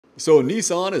So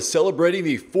Nissan is celebrating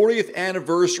the 40th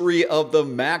anniversary of the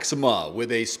Maxima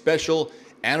with a special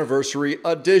anniversary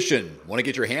edition. Want to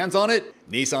get your hands on it?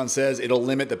 Nissan says it'll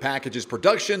limit the package's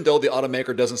production, though the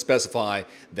automaker doesn't specify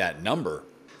that number.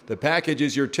 The package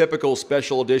is your typical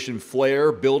special edition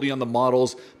flair, building on the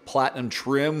model's platinum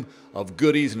trim of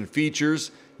goodies and features.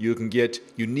 You can get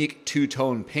unique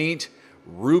two-tone paint,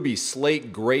 ruby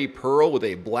slate gray pearl with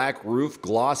a black roof,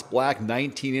 gloss black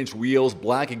 19-inch wheels,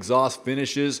 black exhaust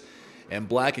finishes, and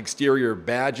black exterior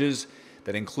badges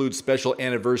that include special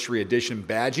anniversary edition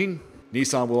badging.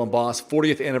 Nissan will emboss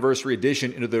 40th anniversary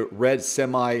edition into the red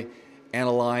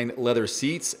semi-aniline leather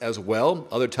seats as well.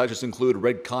 Other touches include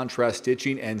red contrast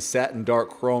stitching and satin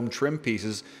dark chrome trim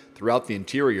pieces throughout the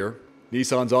interior.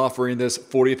 Nissan's offering this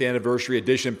 40th anniversary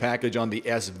edition package on the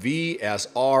SV,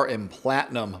 SR, and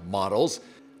Platinum models.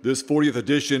 This 40th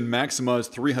edition Maxima's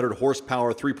 300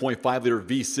 horsepower 3.5-liter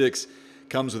V6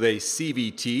 comes with a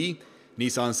CVT.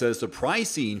 Nissan says the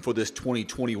pricing for this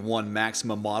 2021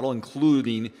 Maxima model,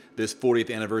 including this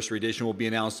 40th anniversary edition, will be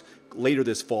announced later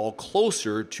this fall,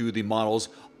 closer to the model's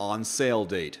on sale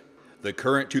date. The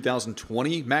current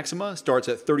 2020 Maxima starts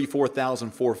at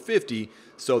 $34,450,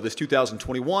 so this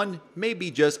 2021 may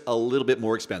be just a little bit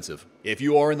more expensive. If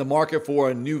you are in the market for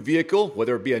a new vehicle,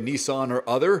 whether it be a Nissan or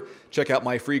other, check out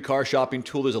my free car shopping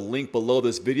tool. There's a link below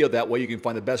this video. That way you can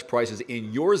find the best prices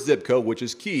in your zip code, which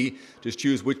is key. Just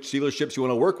choose which dealerships you want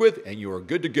to work with, and you are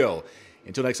good to go.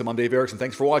 Until next time, I'm Dave Erickson.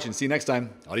 Thanks for watching. See you next time.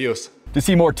 Adios. To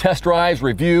see more test drives,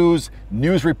 reviews,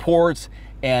 news reports,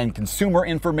 and consumer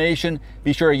information,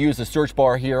 be sure to use the search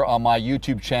bar here on my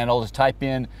YouTube channel. Just type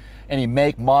in any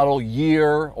make, model,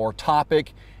 year, or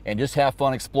topic, and just have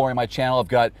fun exploring my channel. I've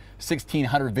got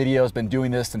 1,600 videos, been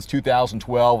doing this since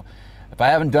 2012. If I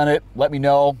haven't done it, let me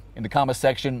know in the comment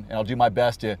section, and I'll do my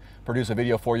best to produce a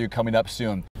video for you coming up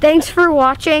soon. Thanks for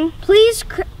watching. Please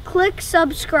click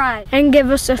subscribe and give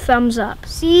us a thumbs up.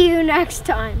 See you next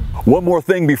time. One more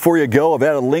thing before you go, I've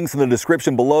added links in the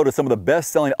description below to some of the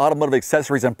best-selling automotive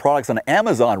accessories and products on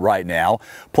Amazon right now,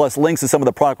 plus links to some of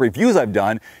the product reviews I've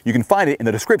done. You can find it in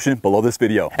the description below this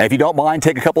video. And if you don't mind,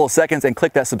 take a couple of seconds and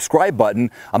click that subscribe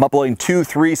button. I'm uploading 2,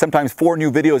 3, sometimes 4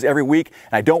 new videos every week,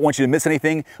 and I don't want you to miss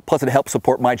anything, plus it helps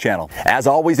support my channel. As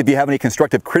always, if you have any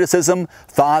constructive criticism,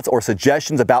 thoughts, or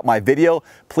suggestions about my video,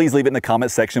 please leave it in the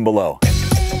comment section below.